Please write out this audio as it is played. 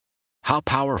How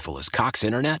powerful is Cox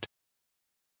Internet?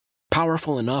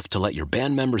 Powerful enough to let your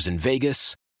band members in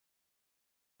Vegas,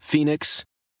 Phoenix,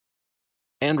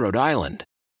 and Rhode Island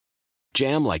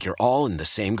jam like you're all in the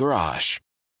same garage.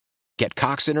 Get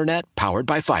Cox Internet powered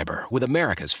by fiber with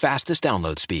America's fastest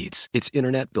download speeds. It's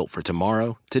internet built for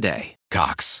tomorrow, today.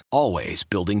 Cox, always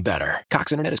building better.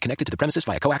 Cox Internet is connected to the premises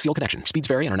via coaxial connection. Speeds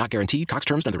vary and are not guaranteed. Cox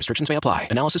terms and other restrictions may apply.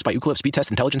 Analysis by Ookla Speed Test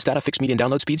Intelligence Data. Fixed median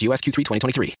download speeds. US Q3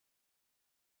 2023.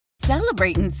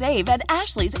 Celebrate and save at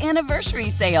Ashley's Anniversary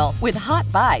Sale. With Hot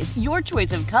Buys, your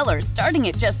choice of colors starting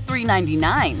at just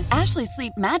 $3.99. Ashley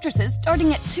Sleep mattresses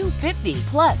starting at $2.50.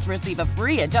 Plus, receive a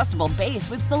free adjustable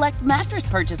base with select mattress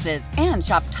purchases. And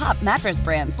shop top mattress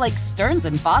brands like Stearns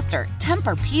 & Foster,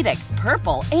 Tempur-Pedic,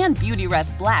 Purple, and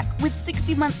Beautyrest Black with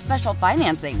 60-month special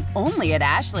financing. Only at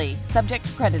Ashley. Subject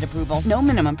to credit approval. No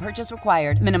minimum purchase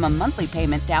required. Minimum monthly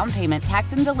payment, down payment,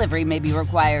 tax, and delivery may be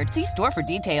required. See store for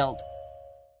details.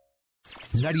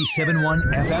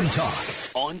 97.1 FM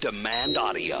Talk. On demand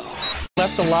audio.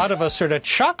 Left a lot of us sort of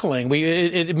chuckling.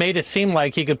 It made it seem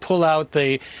like he could pull out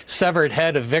the severed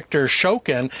head of Viktor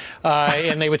Shokin,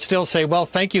 and they would still say, well,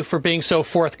 thank you for being so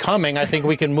forthcoming. I think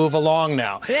we can move along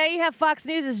now. Yeah, you have Fox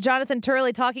News' Jonathan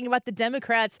Turley talking about the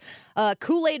Democrats.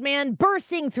 Kool-Aid man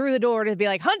bursting through the door to be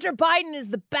like, Hunter Biden is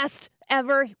the best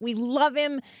ever. We love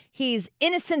him. He's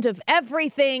innocent of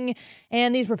everything.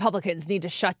 And these Republicans need to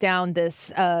shut down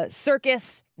this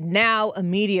circus now,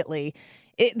 immediately.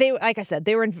 They, like I said,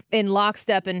 they were in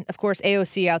lockstep. And of course,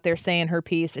 AOC out there saying her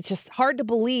piece. It's just hard to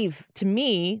believe to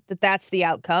me that that's the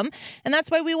outcome. And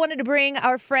that's why we wanted to bring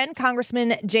our friend,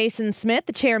 Congressman Jason Smith,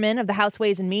 the chairman of the House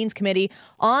Ways and Means Committee,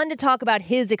 on to talk about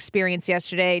his experience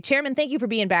yesterday. Chairman, thank you for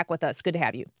being back with us. Good to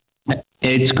have you.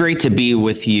 It's great to be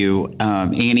with you,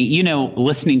 Annie. You know,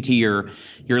 listening to your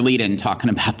lead-in talking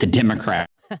about the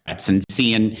Democrats and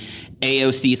seeing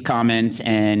AOC's comments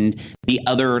and the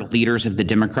other leaders of the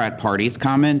Democrat Party's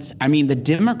comments. I mean, the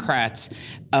Democrats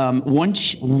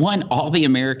want all the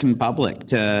American public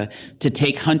to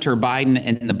take Hunter Biden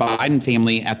and the Biden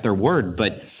family at their word.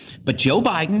 But Joe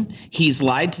Biden, he's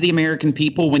lied to the American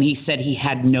people when he said he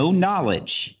had no knowledge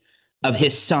of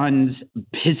his son's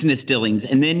business dealings.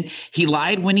 And then he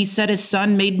lied when he said his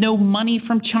son made no money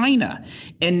from China.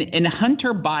 And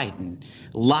Hunter Biden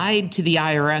lied to the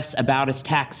IRS about his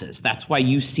taxes. That's why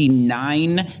you see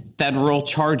 9 federal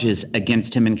charges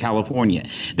against him in California.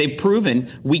 They've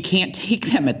proven we can't take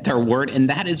them at their word, and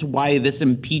that is why this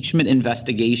impeachment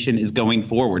investigation is going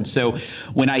forward. So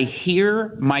when I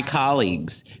hear my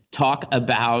colleagues talk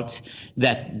about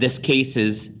that this case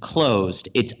is closed,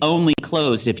 it's only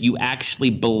closed if you actually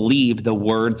believe the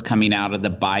words coming out of the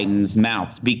Biden's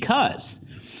mouths. Because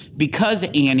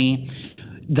Annie,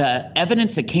 the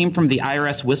evidence that came from the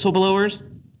IRS whistleblowers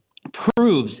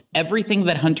proves everything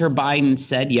that Hunter Biden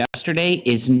said yesterday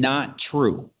is not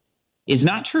true.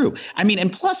 I mean,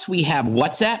 and plus we have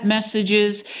WhatsApp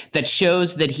messages that shows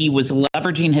that he was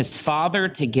leveraging his father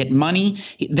to get money.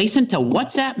 They sent a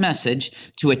WhatsApp message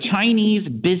to a Chinese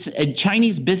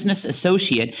business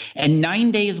associate, and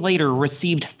 9 days later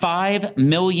received $5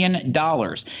 million.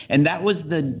 And that was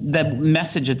the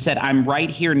message that said, I'm right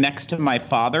here next to my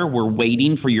father. We're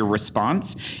waiting for your response.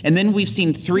 And then we've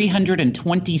seen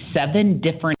 327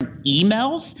 different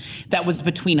emails that was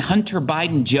between Hunter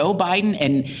Biden, Joe Biden,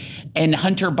 and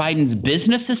Hunter Biden's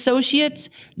business associates.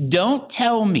 Don't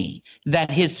tell me that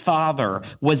his father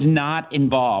was not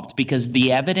involved, because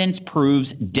the evidence proves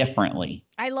differently.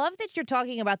 I love that you're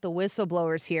talking about the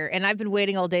whistleblowers here, and I've been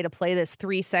waiting all day to play this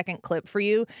 3-second clip for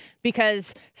you,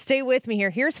 because stay with me here.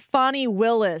 Here's Fani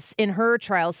Willis in her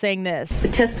trial saying this. The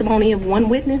testimony of one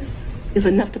witness is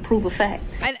enough to prove a fact.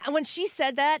 And when she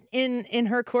said that in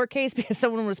her court case, because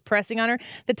someone was pressing on her,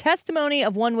 the testimony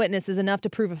of one witness is enough to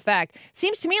prove a fact.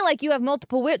 Seems to me like you have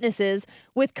multiple witnesses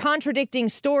with contradicting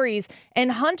stories, and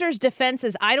Hunter's defense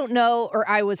is, I don't know, or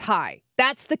I was high.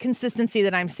 That's the consistency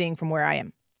that I'm seeing from where I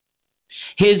am.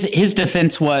 His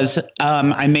defense was,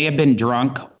 I may have been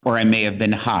drunk or I may have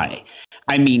been high.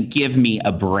 I mean, give me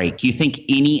a break. You think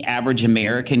any average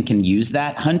American can use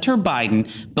that? Hunter Biden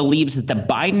believes that the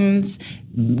Bidens,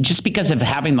 just because of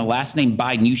having the last name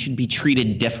Biden, you should be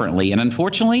treated differently. And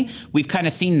unfortunately, we've kind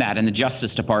of seen that in the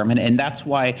Justice Department. And that's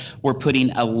why we're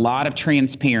putting a lot of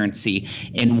transparency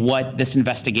in what this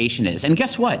investigation is. And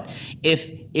guess what?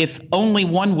 If only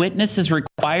one witness is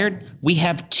required, we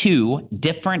have 2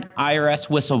 different IRS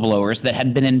whistleblowers that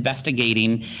had been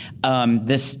investigating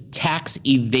this tax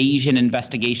evasion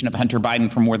investigation of Hunter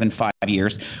Biden for more than 5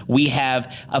 years. We have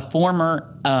a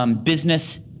former business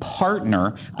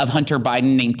partner of Hunter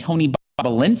Biden named Tony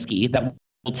Bobulinski that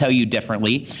will tell you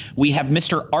differently. We have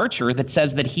Mr. Archer that says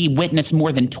that he witnessed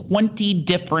more than 20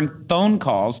 different phone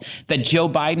calls that Joe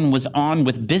Biden was on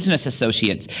with business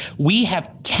associates. We have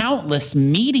countless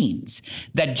meetings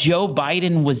that Joe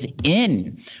Biden was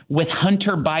in with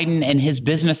Hunter Biden and his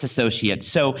business associates.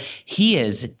 So he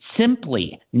is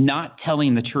simply not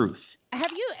telling the truth.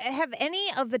 Has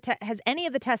any of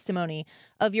the testimony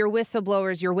of your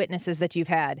whistleblowers, your witnesses that you've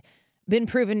had, been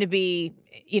proven to be,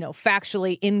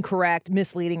 factually incorrect,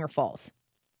 misleading, or false?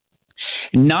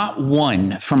 Not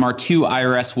one from our two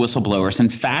IRS whistleblowers.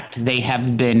 In fact, they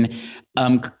have been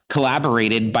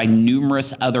collaborated by numerous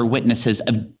other witnesses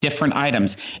of different items.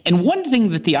 And one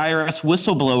thing that the IRS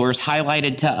whistleblowers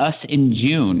highlighted to us in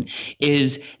June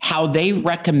is how they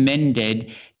recommended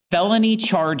felony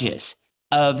charges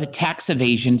of tax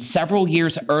evasion several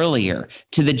years earlier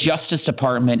to the Justice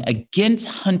Department against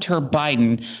Hunter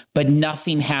Biden, but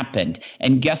nothing happened.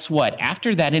 And guess what?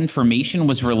 After that information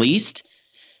was released,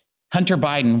 Hunter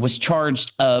Biden was charged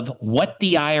of what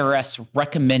the IRS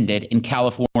recommended in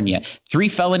California: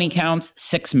 3 felony counts,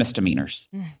 6 misdemeanors.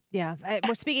 Yeah.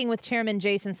 We're speaking with Chairman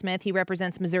Jason Smith. He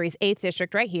represents Missouri's 8th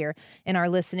District right here in our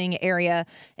listening area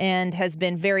and has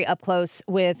been very up close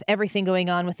with everything going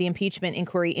on with the impeachment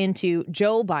inquiry into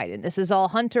Joe Biden. This is all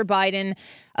Hunter Biden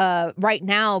right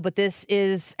now, but this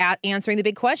is answering the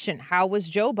big question. How was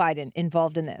Joe Biden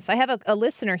involved in this? I have a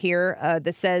listener here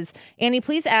that says, Annie,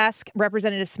 please ask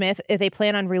Representative Smith if they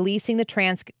plan on releasing the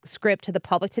transcript to the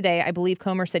public today. I believe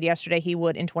Comer said yesterday he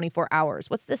would in 24 hours.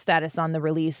 What's the status on the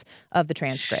release of the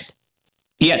transcript?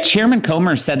 Yeah, Chairman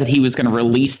Comer said that he was going to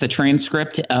release the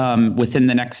transcript within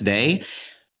the next day.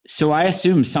 So I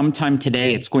assume sometime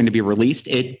today it's going to be released.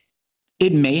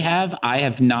 It may have. I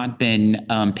have not been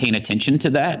paying attention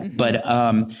to that. But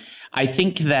I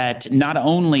think that not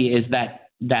only is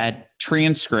that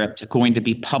transcript going to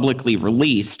be publicly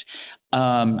released,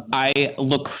 I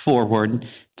look forward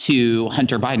to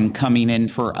Hunter Biden coming in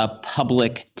for a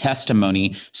public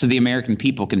testimony so the American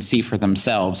people can see for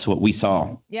themselves what we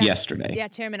saw yesterday. Yeah,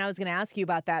 Chairman, I was going to ask you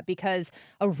about that because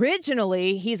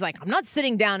originally he's like, I'm not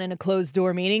sitting down in a closed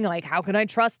door meeting. Like, how can I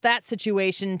trust that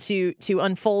situation to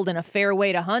unfold in a fair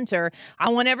way to Hunter? I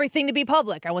want everything to be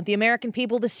public. I want the American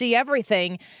people to see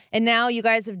everything. And now you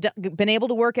guys have been able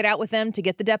to work it out with them to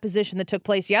get the deposition that took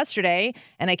place yesterday.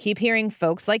 And I keep hearing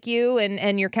folks like you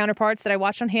and your counterparts that I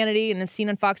watched on Hannity and have seen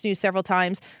on Fox News several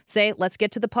times say, let's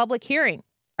get to the public hearing.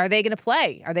 Are they going to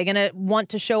play? Are they going to want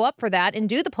to show up for that and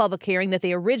do the public hearing that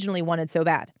they originally wanted so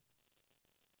bad?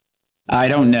 I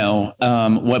don't know.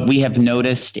 What we have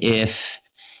noticed, if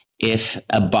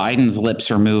Biden's lips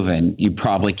are moving, you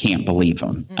probably can't believe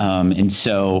them. And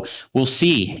so we'll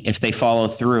see if they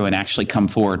follow through and actually come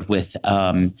forward with.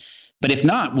 But if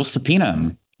not, we'll subpoena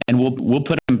them and we'll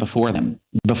put them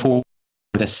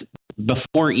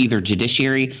before either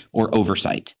judiciary or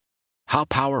oversight. How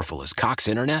powerful is Cox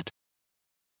Internet?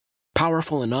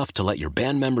 Powerful enough to let your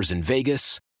band members in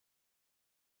Vegas,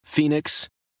 Phoenix,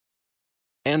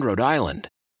 and Rhode Island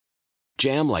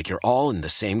jam like you're all in the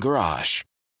same garage.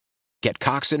 Get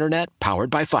Cox Internet powered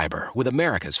by fiber with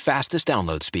America's fastest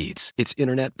download speeds. It's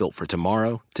internet built for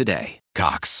tomorrow, today.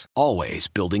 Cox, always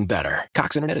building better.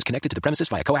 Cox Internet is connected to the premises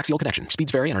via coaxial connection.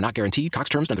 Speeds vary and are not guaranteed. Cox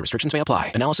terms and other restrictions may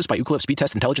apply. Analysis by Ookla Speed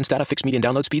Test Intelligence Data. Fixed median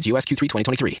download speeds. US Q3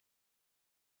 2023.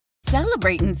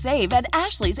 Celebrate and save at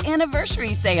Ashley's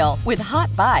Anniversary Sale. With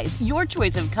Hot Buys, your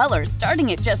choice of colors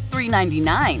starting at just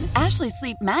 $3.99. Ashley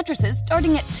Sleep mattresses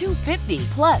starting at $2.50.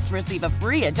 Plus, receive a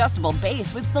free adjustable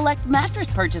base with select mattress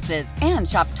purchases. And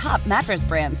shop top mattress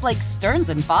brands like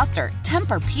Stearns & Foster,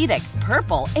 Tempur-Pedic,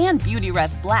 Purple, and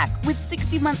Beautyrest Black with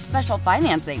 60-month special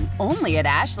financing. Only at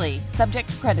Ashley. Subject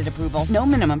to credit approval. No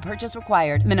minimum purchase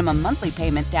required. Minimum monthly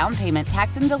payment, down payment,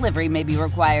 tax, and delivery may be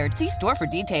required. See store for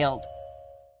details.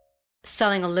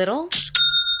 Selling a little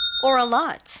or a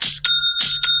lot?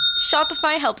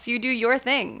 Shopify helps you do your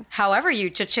thing, however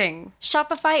you cha-ching.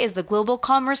 Shopify is the global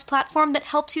commerce platform that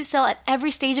helps you sell at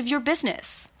every stage of your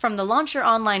business. From the launch your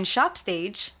online shop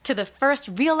stage, to the first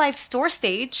real-life store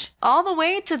stage, all the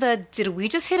way to the did we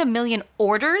just hit 1 million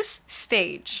orders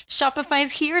stage.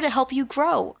 Shopify's here to help you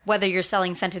grow. Whether you're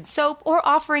selling scented soap or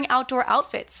offering outdoor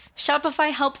outfits,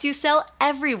 Shopify helps you sell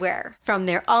everywhere. From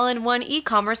their all-in-one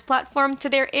e-commerce platform to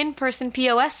their in-person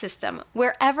POS system,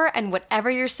 wherever and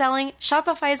whatever you're selling,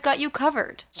 Shopify's got you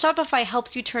covered. Shopify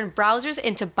helps you turn browsers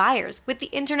into buyers with the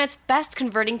internet's best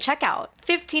converting checkout.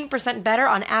 15% better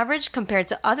on average compared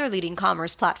to other leading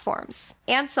commerce platforms.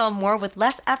 and sell more with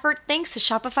less effort thanks to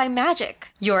Shopify Magic,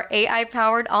 your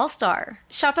AI-powered all-star.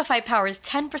 Shopify powers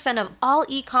 10% of all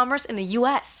e-commerce in the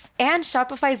U.S., and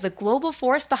Shopify is the global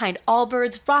force behind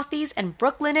Allbirds, Rothy's, and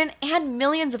Brooklinen, and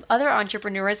millions of other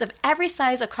entrepreneurs of every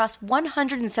size across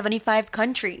 175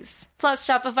 countries. Plus,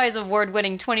 Shopify's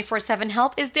award-winning 24/7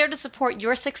 help is there to support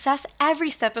your success every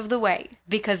step of the way.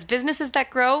 Because businesses that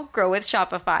grow with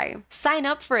Shopify. Sign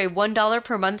up for a $1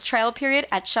 per month trial period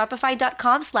at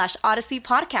shopify.com/Odyssey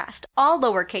Podcast, all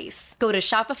lowercase. Go to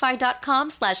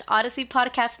shopify.com/Odyssey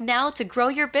Podcast now to grow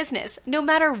your business, no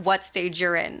matter what stage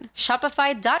you're in.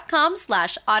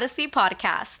 Shopify.com/Odyssey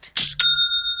Podcast.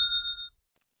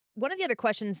 One of the other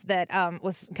questions that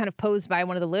was kind of posed by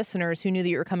one of the listeners who knew that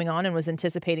you were coming on and was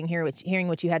anticipating hearing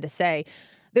what you had to say.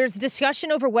 There's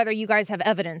discussion over whether you guys have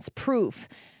evidence, proof,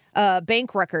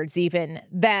 bank records even,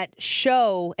 that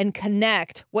show and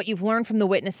connect what you've learned from the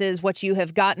witnesses, what you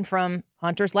have gotten from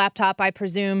Hunter's laptop, I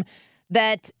presume,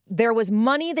 that there was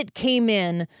money that came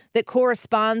in that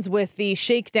corresponds with the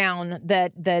shakedown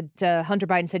that Hunter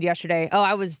Biden said yesterday. Oh,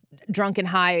 I was drunk and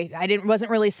high.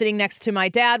 Wasn't really sitting next to my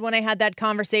dad when I had that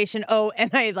conversation. Oh, and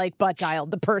I butt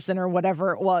dialed the person or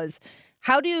whatever it was.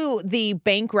 How do the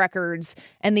bank records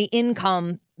and the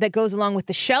income that goes along with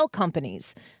the shell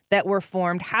companies that were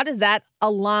formed, how does that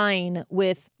align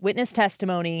with witness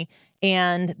testimony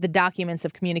and the documents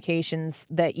of communications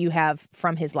that you have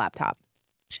from his laptop?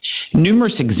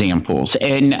 Numerous examples,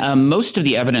 and most of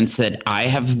the evidence that I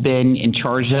have been in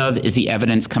charge of is the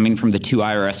evidence coming from the two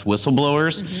IRS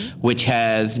whistleblowers, which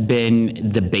has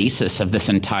been the basis of this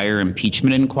entire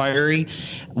impeachment inquiry.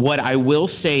 What I will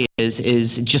say is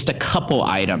just a couple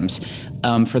items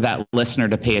for that listener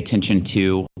to pay attention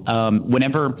to.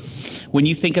 When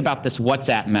you think about this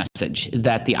WhatsApp message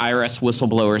that the IRS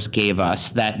whistleblowers gave us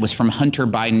that was from Hunter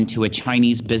Biden to a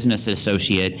Chinese business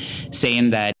associate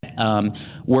saying that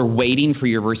we're waiting for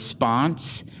your response.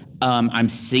 I'm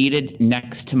seated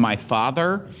next to my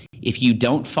father. If you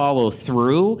don't follow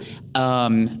through,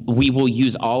 we will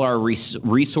use all our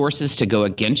resources to go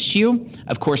against you.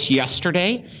 Of course,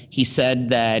 yesterday he said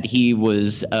that he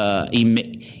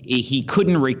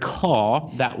couldn't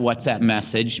recall that WhatsApp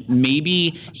message.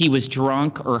 Maybe he was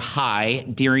drunk or high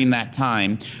during that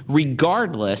time.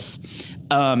 Regardless,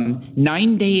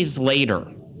 9 days later,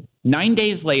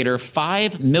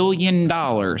 $5 million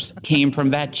came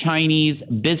from that Chinese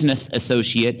business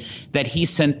associate that he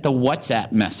sent the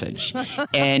WhatsApp message.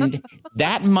 And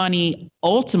that money,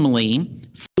 ultimately,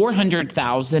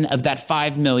 $400,000 of that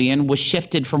 $5 million was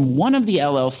shifted from one of the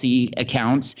LLC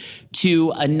accounts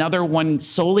to another one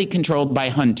solely controlled by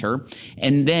Hunter.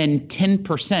 And then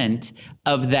 10%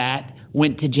 of that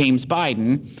went to James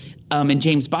Biden. And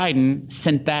James Biden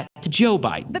sent that to Joe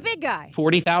Biden. The big guy.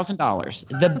 $40,000.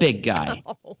 The big guy.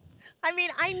 Oh. I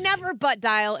mean, I never butt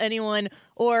dial anyone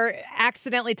or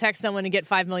accidentally text someone and get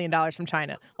 $5 million from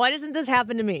China. Why doesn't this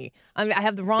happen to me? I mean, I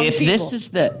have the wrong people.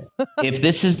 If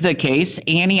this is the case,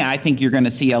 Annie, I think you're going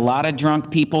to see a lot of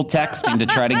drunk people texting to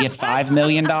try to get $5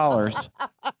 million.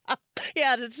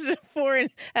 Yeah, to foreign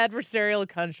adversarial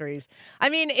countries. I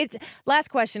mean, it's last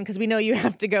question because we know you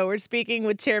have to go. We're speaking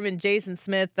with Chairman Jason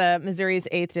Smith, Missouri's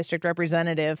 8th District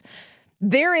Representative.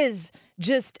 There is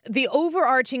just the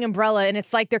overarching umbrella, and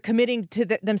it's like they're committing to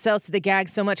themselves to the gag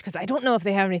so much because I don't know if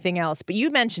they have anything else. But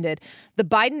you mentioned it, the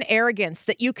Biden arrogance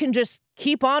that you can just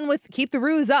keep the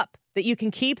ruse up, that you can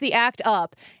keep the act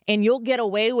up, and you'll get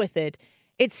away with it.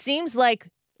 It seems like,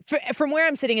 from where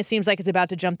I'm sitting, it seems like it's about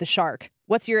to jump the shark.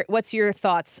 What's your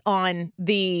thoughts on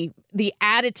the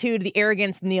attitude, the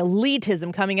arrogance, and the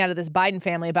elitism coming out of this Biden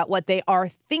family about what they are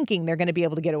thinking they're going to be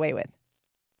able to get away with?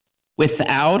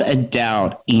 Without a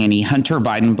doubt, Annie, Hunter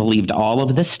Biden believed all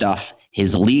of this stuff. His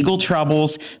legal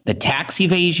troubles, the tax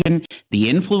evasion, the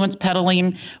influence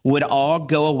peddling would all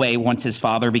go away once his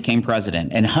father became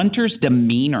president. And Hunter's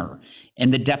demeanor in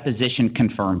the deposition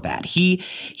confirmed that. He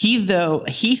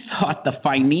thought the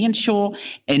financial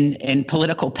and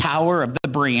political power of the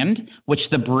brand, which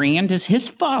the brand is his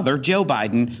father, Joe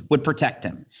Biden, would protect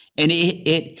him. And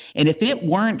if it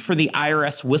weren't for the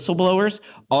IRS whistleblowers,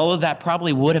 all of that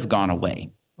probably would have gone away.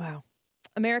 Wow.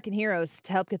 American heroes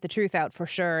to help get the truth out for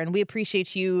sure. And we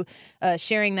appreciate you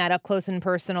sharing that up close and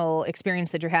personal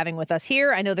experience that you're having with us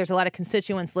here. I know there's a lot of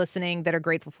constituents listening that are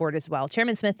grateful for it as well.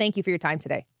 Chairman Smith, thank you for your time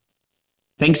today.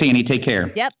 Thanks, Annie. Take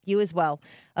care. Yep, you as well.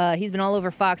 He's been all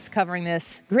over Fox covering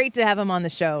this. Great to have him on the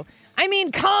show. I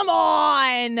mean, come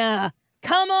on.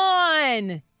 Come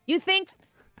on. You think...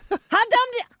 How dumb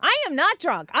I am not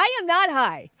drunk. I am not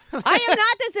high. I am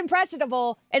not this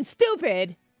impressionable and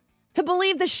stupid to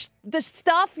believe the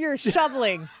stuff you're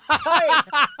shoveling. Sorry.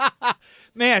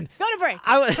 Man. Go to break.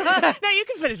 No, you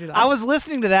can finish it off. I was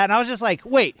listening to that, and I was just like,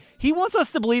 wait, he wants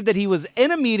us to believe that he was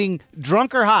in a meeting,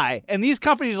 drunk or high, and these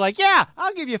companies are like, yeah,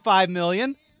 I'll give you $5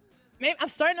 million. Maybe I'm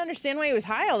starting to understand why he was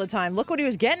high all the time. Look what he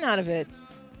was getting out of it.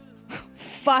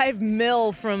 $5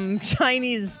 million from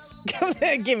Chinese.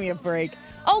 Give me a break.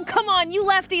 Oh, come on, you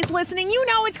lefties listening. You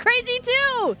know it's crazy,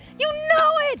 too. You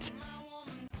know it.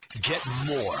 Get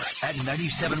more at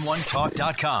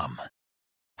 971talk.com.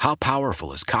 How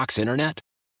powerful is Cox Internet?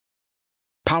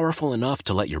 Powerful enough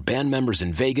to let your band members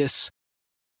in Vegas,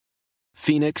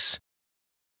 Phoenix,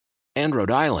 and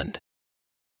Rhode Island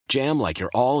jam like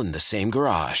you're all in the same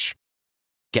garage.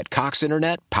 Get Cox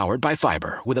Internet powered by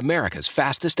fiber with America's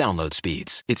fastest download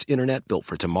speeds. It's internet built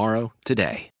for tomorrow,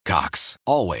 today. Cox,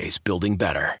 always building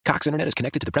better. Cox Internet is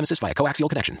connected to the premises via coaxial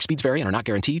connection. Speeds vary and are not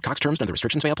guaranteed. Cox terms and other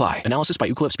restrictions may apply. Analysis by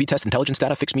Ookla of Speed Test Intelligence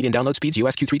Data. Fixed median download speeds.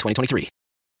 US Q3 2023.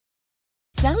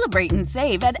 Celebrate and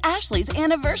save at Ashley's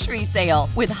Anniversary Sale.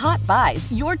 With Hot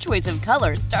Buys, your choice of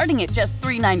colors starting at just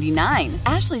 $3.99.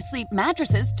 Ashley Sleep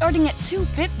mattresses starting at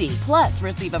 $2.50. Plus,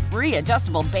 receive a free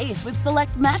adjustable base with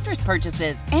select mattress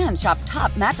purchases. And shop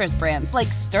top mattress brands like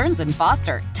Stearns &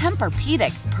 Foster,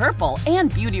 Tempur-Pedic, Purple,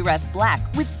 and Beautyrest Black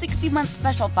with 60-month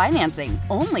special financing.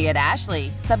 Only at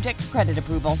Ashley. Subject to credit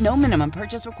approval. No minimum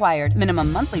purchase required. Minimum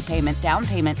monthly payment, down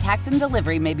payment, tax, and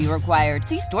delivery may be required.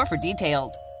 See store for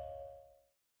details.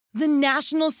 The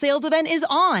national sales event is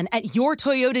on at your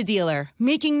Toyota dealer,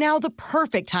 making now the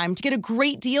perfect time to get a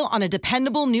great deal on a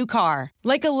dependable new car.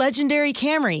 Like a legendary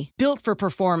Camry, built for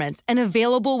performance and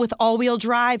available with all-wheel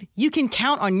drive, you can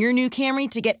count on your new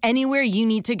Camry to get anywhere you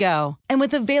need to go. And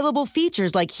with available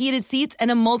features like heated seats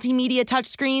and a multimedia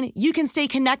touchscreen, you can stay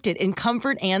connected in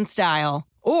comfort and style.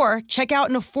 Or check out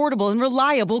an affordable and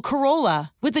reliable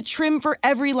Corolla with a trim for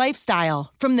every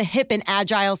lifestyle. From the hip and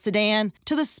agile sedan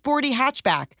to the sporty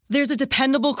hatchback, there's a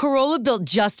dependable Corolla built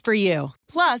just for you.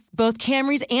 Plus, both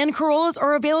Camrys and Corollas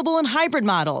are available in hybrid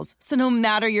models, so no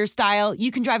matter your style,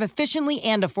 you can drive efficiently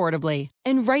and affordably.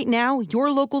 And right now, your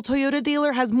local Toyota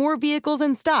dealer has more vehicles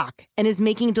in stock and is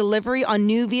making delivery on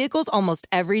new vehicles almost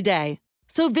every day.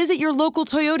 So visit your local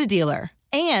Toyota dealer.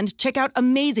 And check out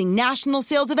amazing national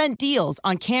sales event deals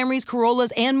on Camrys,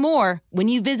 Corollas, and more when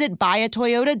you visit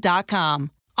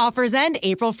buyatoyota.com. Offers end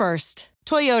April 1st.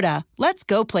 Toyota, let's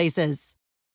go places.